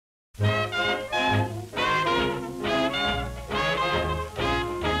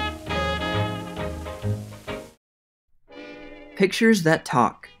Pictures that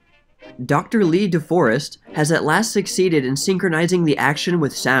talk. Dr. DeForest has at last succeeded in synchronizing the action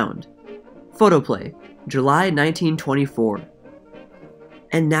with sound. Photoplay, July 1924.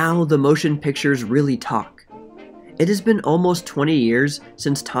 And now the motion pictures really talk. It has been almost 20 years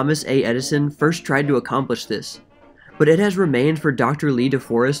since Thomas A. Edison first tried to accomplish this, but it has remained for Dr.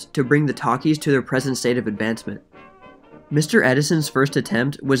 DeForest to bring the talkies to their present state of advancement. Mr. Edison's first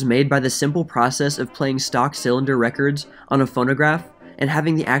attempt was made by the simple process of playing stock cylinder records on a phonograph and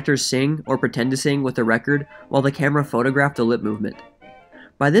having the actors sing or pretend to sing with the record while the camera photographed the lip movement.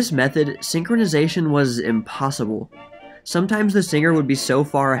 By this method, synchronization was impossible. Sometimes the singer would be so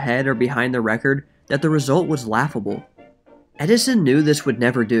far ahead or behind the record that the result was laughable. Edison knew this would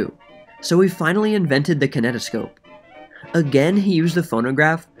never do, so he finally invented the kinetoscope. Again, he used the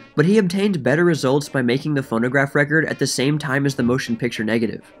phonograph, but he obtained better results by making the phonograph record at the same time as the motion picture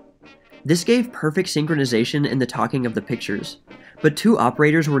negative. This gave perfect synchronization in the talking of the pictures, but two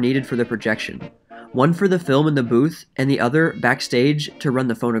operators were needed for the projection, one for the film in the booth and the other backstage to run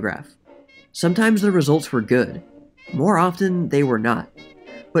the phonograph. Sometimes the results were good. More often, they were not.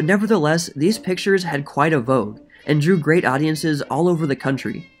 But nevertheless, these pictures had quite a vogue and drew great audiences all over the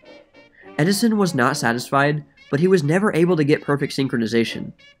country. Edison was not satisfied, but he was never able to get perfect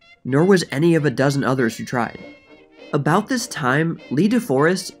synchronization, nor was any of a dozen others who tried. About this time,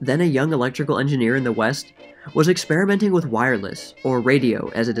 DeForest, then a young electrical engineer in the West, was experimenting with wireless, or radio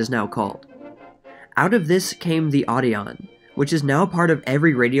as it is now called. Out of this came the Audion, which is now part of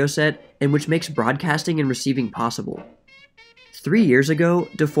every radio set and which makes broadcasting and receiving possible. 3 years ago,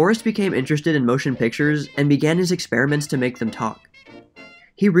 DeForest became interested in motion pictures and began his experiments to make them talk.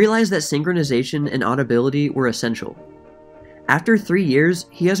 He realized that synchronization and audibility were essential. After 3 years,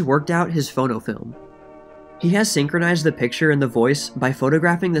 he has worked out his phonofilm. He has synchronized the picture and the voice by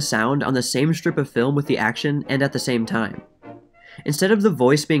photographing the sound on the same strip of film with the action and at the same time. Instead of the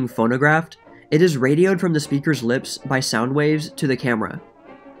voice being phonographed, it is radioed from the speaker's lips by sound waves to the camera.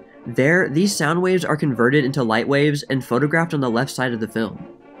 There, these sound waves are converted into light waves and photographed on the left side of the film.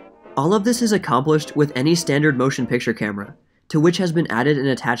 All of this is accomplished with any standard motion picture camera, to which has been added an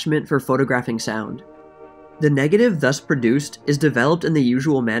attachment for photographing sound. The negative thus produced is developed in the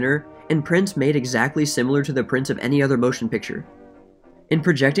usual manner and prints made exactly similar to the prints of any other motion picture. In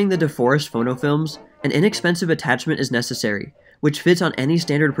projecting the DeForest phonofilms, an inexpensive attachment is necessary, which fits on any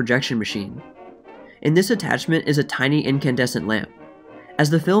standard projection machine. In this attachment is a tiny incandescent lamp. As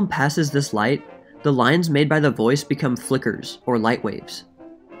the film passes this light, the lines made by the voice become flickers, or light waves.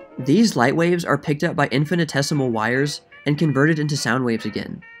 These light waves are picked up by infinitesimal wires and converted into sound waves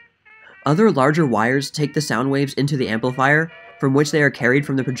again. Other larger wires take the sound waves into the amplifier, from which they are carried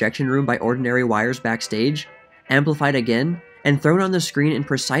from the projection room by ordinary wires backstage, amplified again, and thrown on the screen in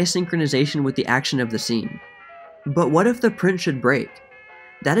precise synchronization with the action of the scene. But what if the print should break?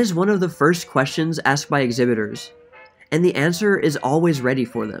 That is one of the first questions asked by exhibitors, and the answer is always ready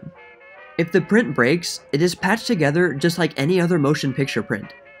for them. If the print breaks, it is patched together just like any other motion picture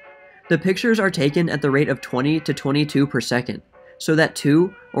print. The pictures are taken at the rate of 20 to 22 per second, so that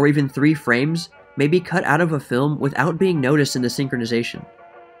 2 or even 3 frames may be cut out of a film without being noticed in the synchronization.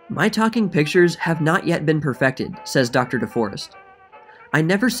 My talking pictures have not yet been perfected, says Dr. DeForest. I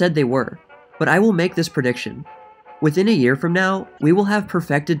never said they were, but I will make this prediction. Within a year from now, we will have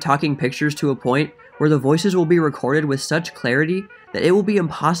perfected talking pictures to a point where the voices will be recorded with such clarity that it will be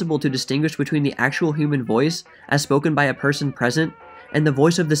impossible to distinguish between the actual human voice as spoken by a person present and the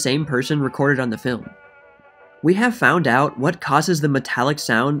voice of the same person recorded on the film. We have found out what causes the metallic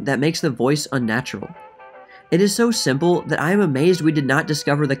sound that makes the voice unnatural. It is so simple that I am amazed we did not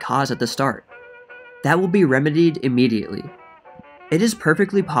discover the cause at the start. That will be remedied immediately. It is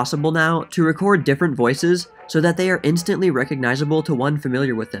perfectly possible now to record different voices so that they are instantly recognizable to one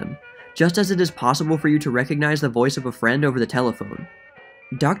familiar with them, just as it is possible for you to recognize the voice of a friend over the telephone.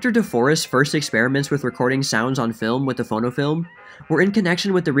 Dr. DeForest's first experiments with recording sounds on film with the phonofilm were in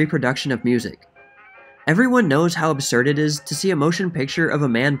connection with the reproduction of music. Everyone knows how absurd it is to see a motion picture of a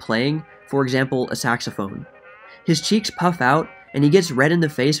man playing, for example, a saxophone. His cheeks puff out, and he gets red in the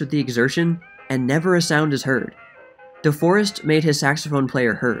face with the exertion, and never a sound is heard. DeForest made his saxophone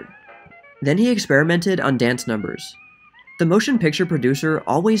player heard. Then he experimented on dance numbers. The motion picture producer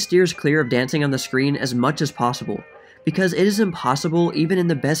always steers clear of dancing on the screen as much as possible, because it is impossible, even in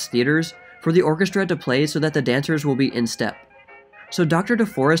the best theaters, for the orchestra to play so that the dancers will be in step. So Dr.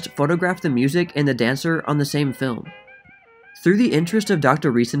 DeForest photographed the music and the dancer on the same film. Through the interest of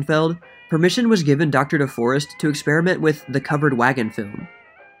Dr. Riesenfeld, permission was given Dr. DeForest to experiment with the covered wagon film.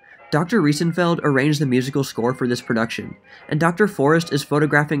 Dr. Riesenfeld arranged the musical score for this production, and Dr. Forrest is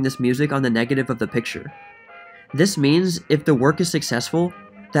photographing this music on the negative of the picture. This means, if the work is successful,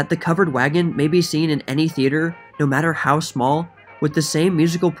 that the covered wagon may be seen in any theater, no matter how small, with the same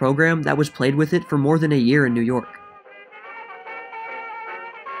musical program that was played with it for more than a year in New York.